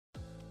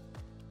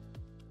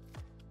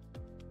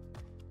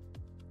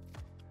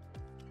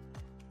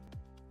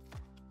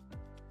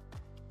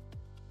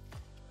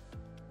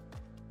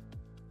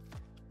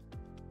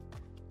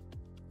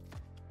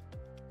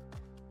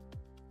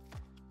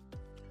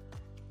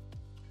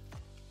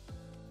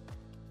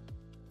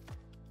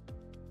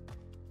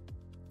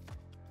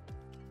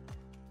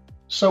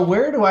So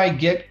where do I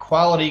get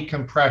quality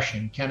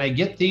compression? Can I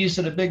get these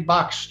at a big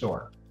box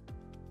store?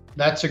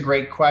 That's a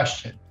great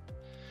question.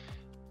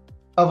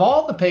 Of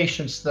all the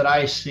patients that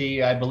I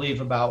see, I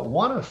believe about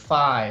 1 of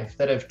 5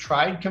 that have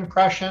tried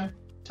compression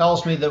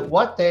tells me that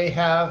what they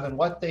have and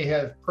what they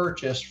have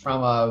purchased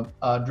from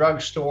a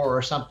drugstore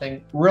or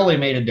something really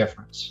made a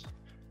difference.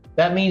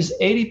 That means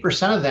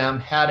 80% of them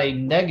had a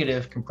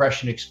negative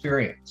compression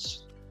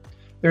experience.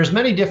 There's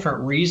many different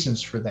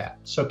reasons for that.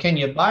 So can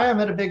you buy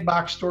them at a big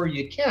box store?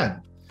 You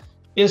can.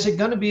 Is it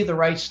going to be the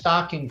right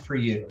stocking for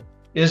you?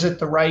 Is it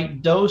the right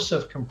dose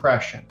of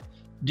compression?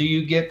 Do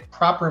you get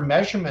proper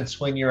measurements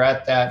when you're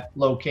at that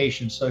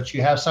location so that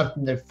you have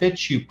something that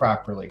fits you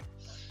properly?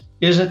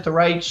 Is it the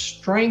right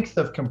strength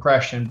of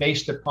compression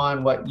based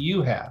upon what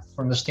you have?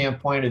 From the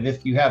standpoint of,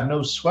 if you have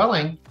no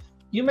swelling,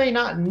 you may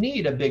not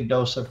need a big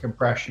dose of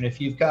compression.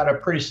 If you've got a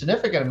pretty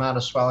significant amount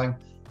of swelling,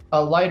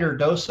 a lighter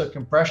dose of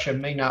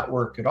compression may not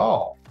work at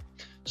all.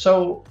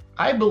 So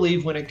I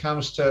believe when it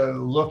comes to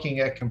looking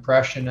at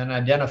compression and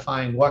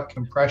identifying what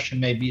compression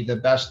may be the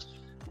best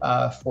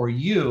for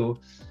you,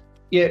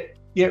 it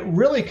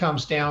really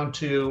comes down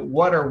to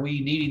what are we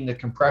needing the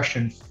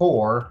compression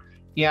for,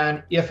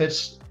 and if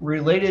it's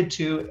related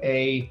to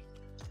a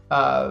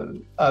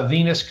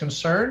venous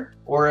concern,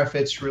 or if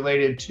it's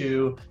related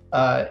to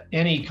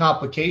any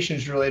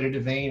complications related to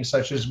veins,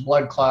 such as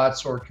blood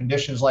clots or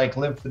conditions like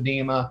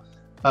lymphedema.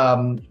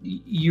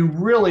 You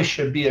really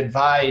should be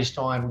advised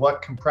on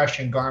what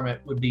compression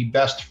garment would be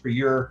best for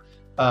your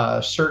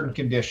certain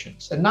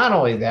conditions. And not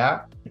only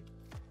that,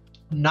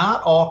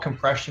 not all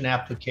compression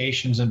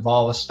applications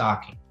involve a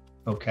stocking,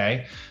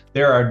 okay?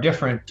 There are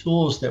different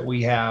tools that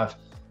we have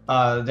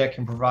that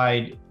can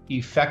provide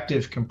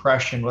effective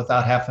compression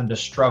without having to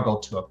struggle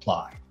to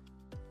apply.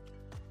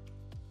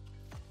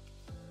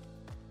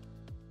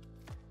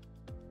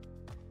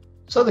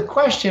 So the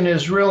question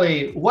is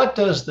really, what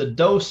does the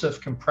dose of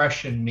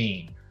compression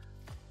mean?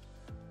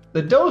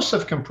 The dose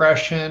of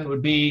compression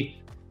would be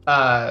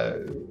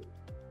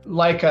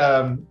like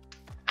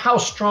how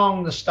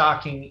strong the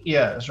stocking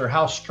is, or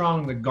how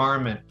strong the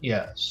garment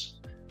is.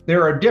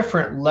 There are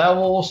different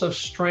levels of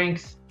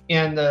strength,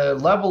 and the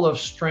level of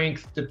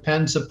strength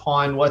depends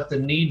upon what the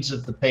needs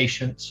of the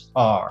patients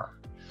are.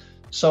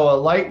 So a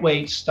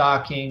lightweight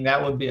stocking,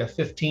 that would be a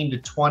 15 to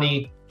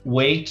 20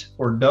 weight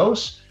or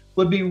dose,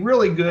 would be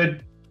really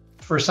good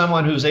for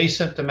someone who's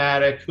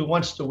asymptomatic, who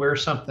wants to wear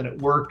something at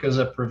work as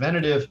a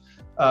preventative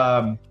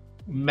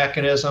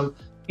mechanism,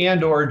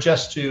 and or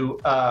just to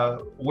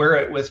wear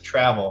it with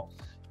travel.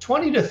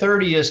 20 to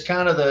 30 is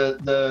kind of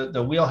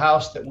the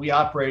wheelhouse that we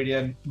operate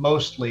in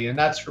mostly, and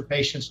that's for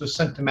patients with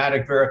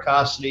symptomatic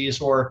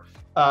varicosities or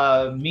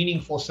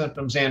meaningful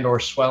symptoms and or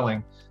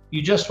swelling.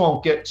 You just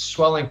won't get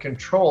swelling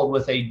controlled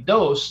with a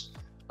dose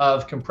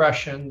of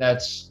compression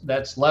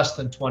that's less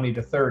than 20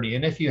 to 30.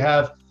 And if you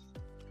have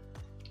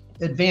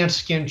advanced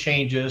skin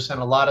changes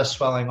and a lot of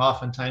swelling,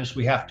 oftentimes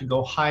we have to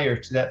go higher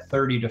to that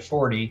 30 to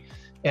 40.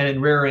 And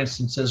in rare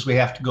instances, we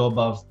have to go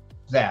above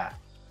that.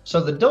 So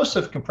the dose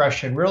of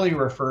compression really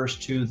refers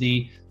to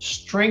the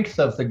strength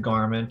of the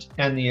garment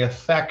and the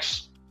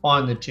effects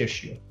on the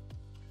tissue.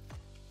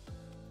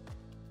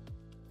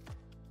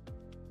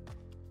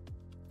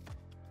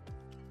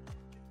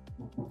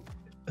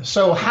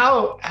 So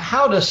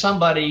how does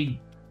somebody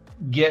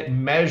get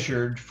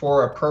measured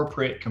for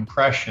appropriate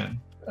compression?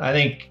 I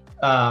think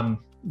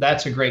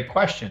that's a great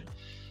question.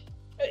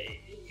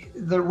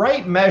 The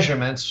right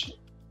measurements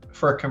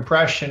for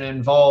compression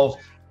involve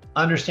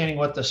understanding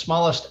what the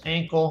smallest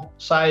ankle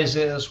size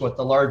is, what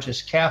the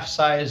largest calf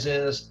size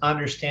is,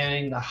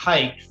 understanding the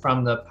height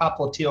from the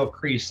popliteal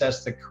crease,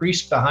 that's the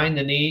crease behind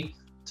the knee,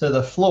 to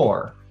the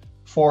floor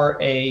for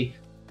a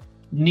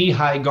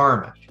knee-high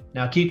garment.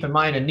 Now keep in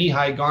mind, a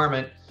knee-high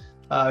garment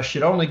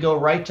should only go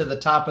right to the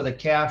top of the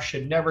calf,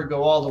 should never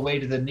go all the way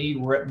to the knee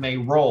where it may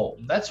roll.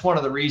 That's one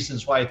of the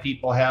reasons why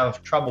people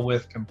have trouble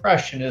with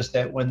compression, is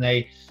that when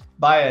they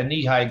buy a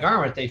knee-high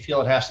garment, they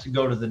feel it has to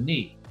go to the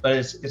knee, but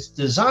it's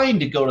designed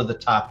to go to the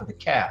top of the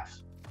calf.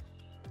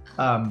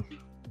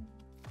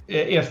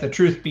 If the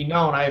truth be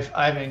known,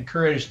 I've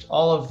encouraged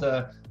all of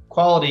the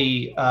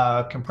quality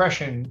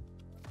compression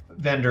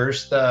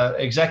vendors, the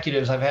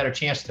executives I've had a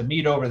chance to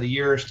meet over the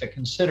years, to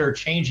consider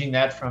changing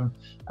that from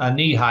a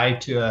knee-high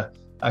to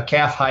a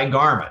calf-high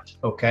garment.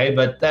 Okay,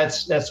 but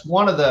that's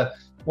one of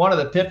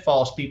the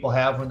pitfalls people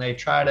have when they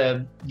try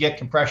to get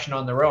compression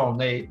on their own.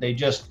 They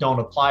just don't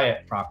apply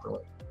it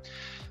properly.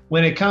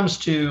 When it comes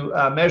to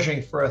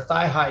measuring for a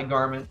thigh-high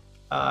garment,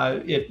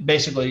 it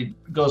basically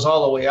goes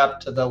all the way up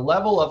to the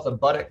level of the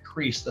buttock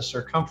crease, the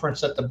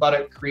circumference at the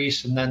buttock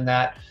crease, and then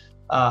that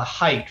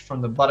height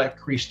from the buttock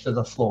crease to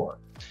the floor.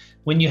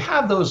 When you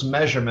have those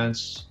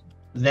measurements,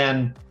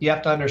 then you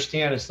have to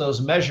understand it's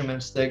those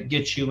measurements that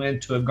get you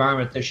into a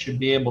garment that should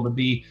be able to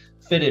be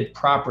fitted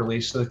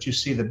properly so that you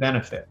see the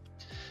benefit.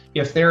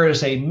 If there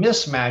is a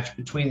mismatch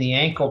between the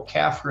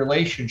ankle-calf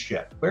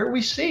relationship, where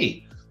we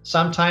see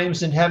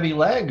sometimes in heavy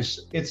legs,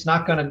 it's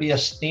not going to be a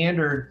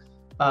standard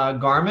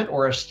garment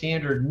or a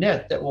standard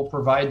knit that will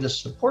provide the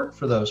support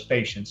for those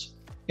patients.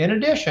 In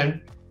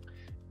addition,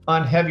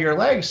 on heavier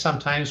legs,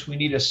 sometimes we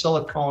need a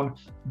silicone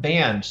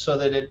band so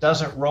that it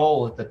doesn't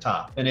roll at the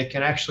top and it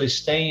can actually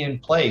stay in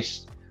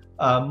place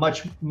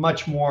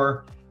much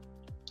more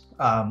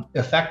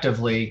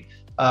effectively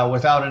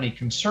without any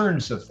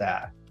concerns of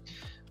that.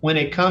 When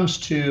it comes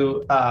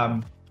to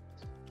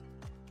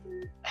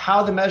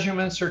how the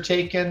measurements are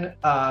taken,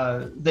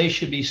 they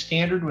should be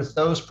standard with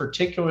those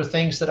particular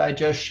things that I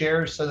just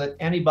shared, so that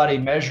anybody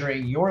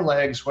measuring your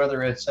legs,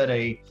 whether it's at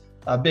a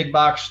big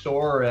box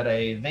store or at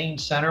a vein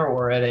center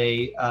or at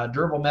a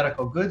durable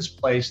medical goods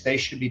place, they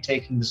should be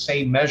taking the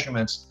same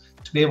measurements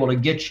to be able to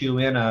get you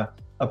in a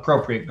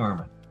appropriate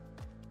garment.